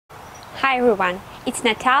Hi everyone, it's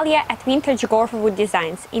Natalia at Vintage Golf Wood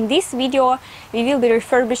Designs. In this video, we will be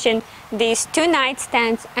refurbishing these two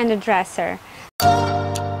nightstands and a dresser.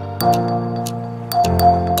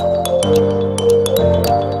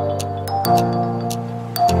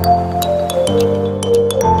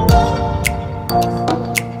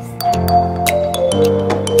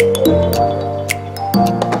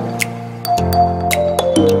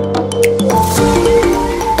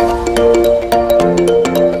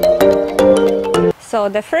 So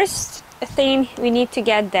the first thing, we need to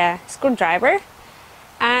get the screwdriver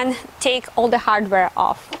and take all the hardware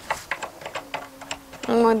off.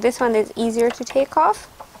 This one is easier to take off.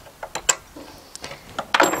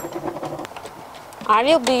 I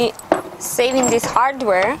will be saving this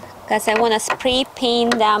hardware because I want to spray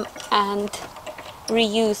paint them and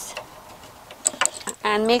reuse.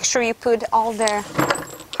 And make sure you put all the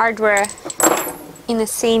hardware in the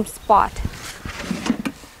same spot.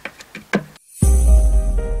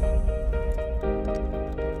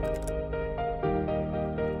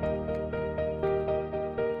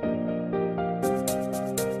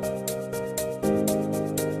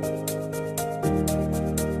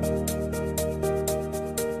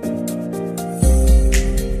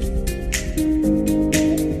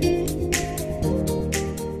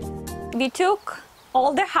 We took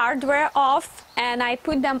all the hardware off and I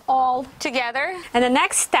put them all together. And the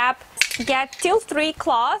next step, get tilt-free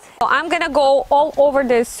cloth. So I'm gonna go all over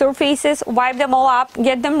the surfaces, wipe them all up,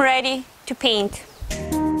 get them ready to paint.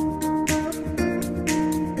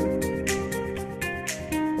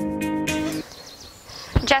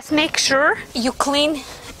 Just make sure you clean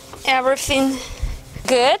everything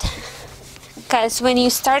good, because when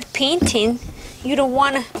you start painting, you don't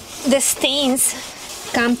want the stains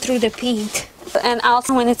come through the paint. And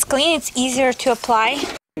also when it's clean, it's easier to apply.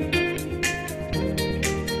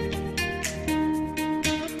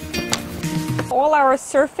 All our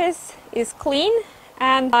surface is clean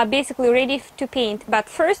and basically ready to paint. But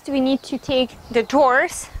first we need to take the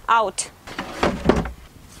drawers out.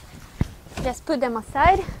 Just put them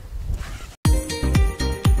aside.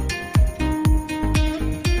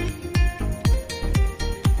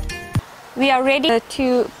 We are ready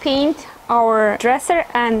to paint our dresser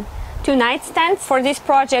and two nightstands. For this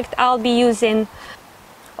project I'll be using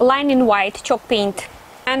line in white chalk paint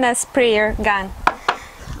and a sprayer gun.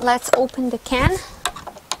 Let's open the can.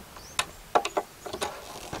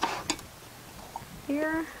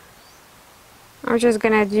 Here I'm just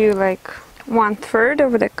gonna do like 1/3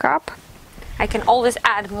 of the cup. I can always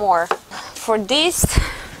add more. For this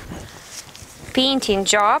painting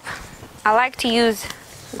job I like to use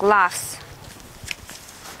gloves.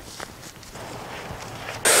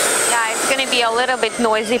 Yeah, it's gonna be a little bit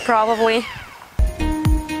noisy probably.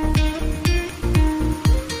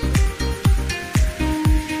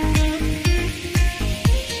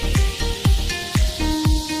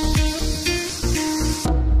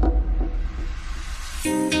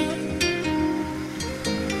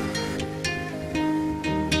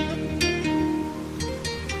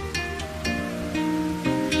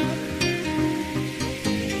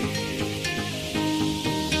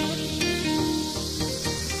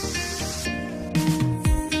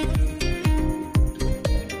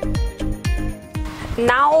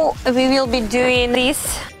 Now we will be doing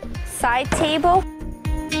this side table.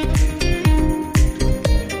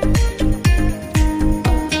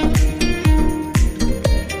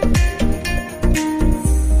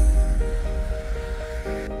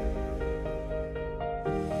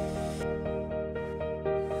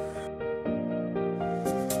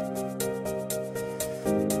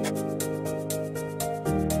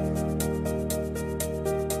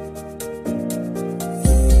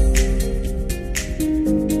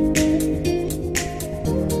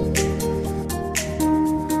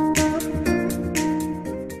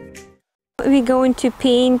 We're going to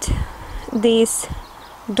paint these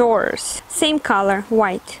doors, same color,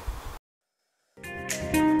 white.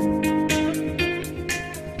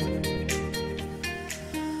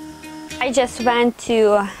 I just went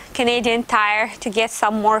to Canadian Tire to get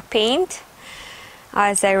some more paint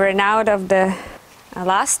as I ran out of the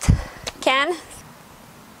last can.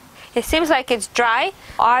 It seems like it's dry.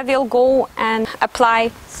 I will go and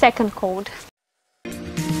apply second coat.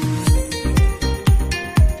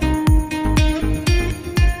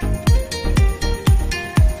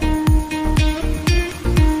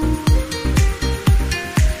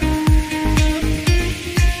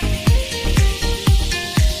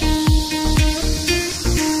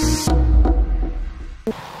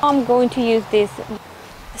 I'm going to use this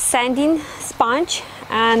sanding sponge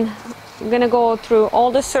and I'm gonna go through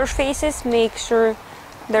all the surfaces, make sure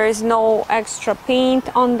There is no extra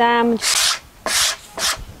paint on them,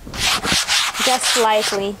 just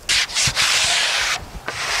slightly.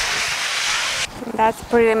 That's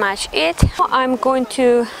pretty much it. I'm going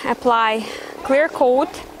to apply clear coat.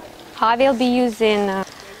 I will be using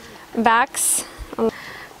wax.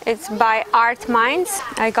 It's by ArtMinds.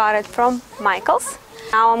 I got it from Michael's.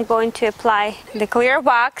 Now I'm going to apply the clear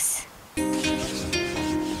wax.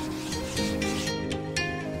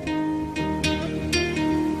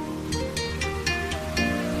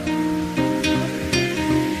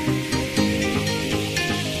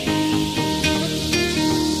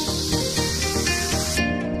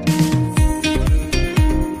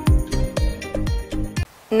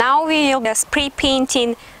 Now we will be spray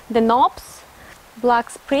painting the knobs, black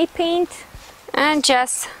spray paint, and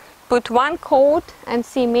just put one coat and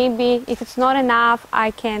see, maybe if it's not enough I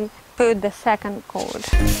can put the second coat.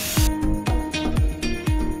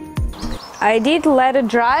 I did let it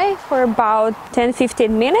dry for about 10-15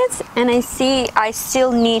 minutes and I see I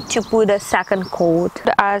still need to put a second coat.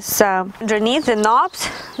 As underneath the knobs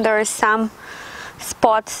there are some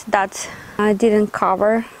spots that I didn't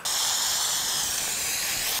cover.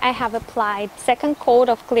 I have applied second coat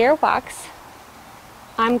of clear wax.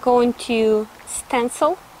 I'm going to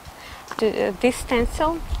stencil this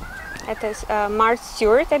stencil. It is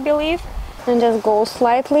Stewart, I believe, and just go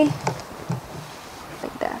slightly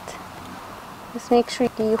like that. Just make sure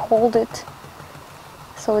you hold it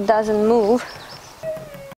so it doesn't move.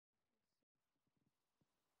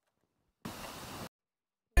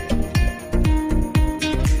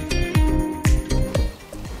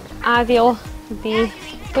 I will be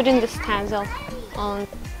putting the stencil on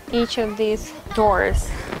each of these doors.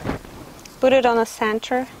 Put it on the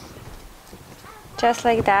center, just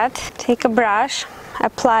like that. Take a brush,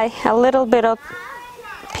 apply a little bit of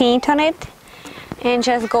paint on it, and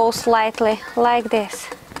just go slightly like this.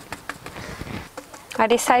 I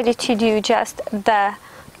decided to do just the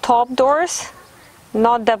top doors,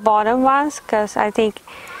 not the bottom ones, because I think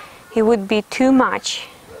it would be too much.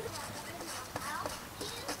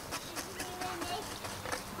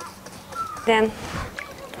 Then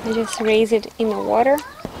I just raise it in the water.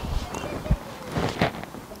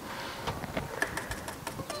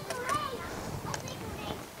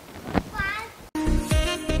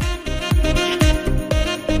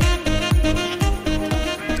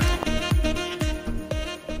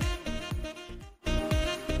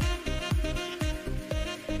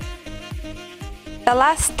 The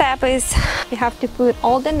last step is you have to put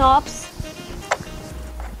all the knobs.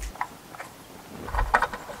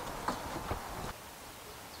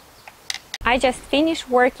 I just finished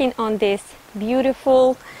working on this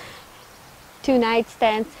beautiful 2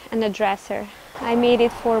 nightstands and a dresser. I made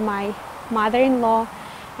it for my mother-in-law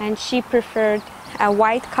and she preferred a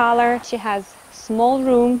white color. She has small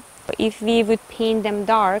room. If we would paint them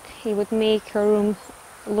dark, it would make her room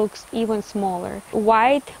looks even smaller.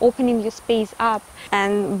 White opening your space up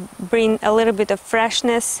and bring a little bit of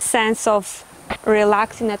freshness, sense of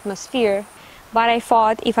relaxing atmosphere. But I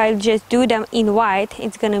thought if I just do them in white,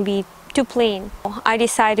 it's gonna be too plain. I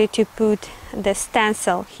decided to put the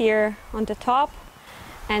stencil here on the top,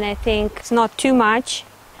 and I think it's not too much.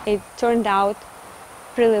 It turned out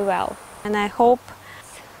really well, and I hope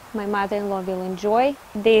my mother-in-law will enjoy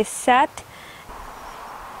this set.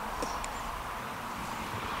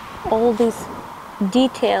 All these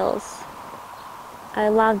details, I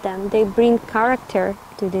love them. They bring character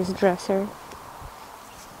to this dresser.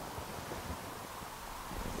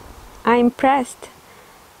 I'm impressed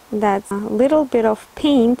that a little bit of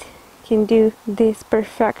paint can do this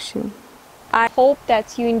perfection. I hope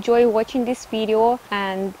that you enjoy watching this video,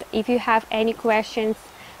 and if you have any questions,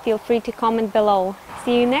 feel free to comment below.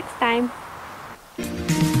 See you next time.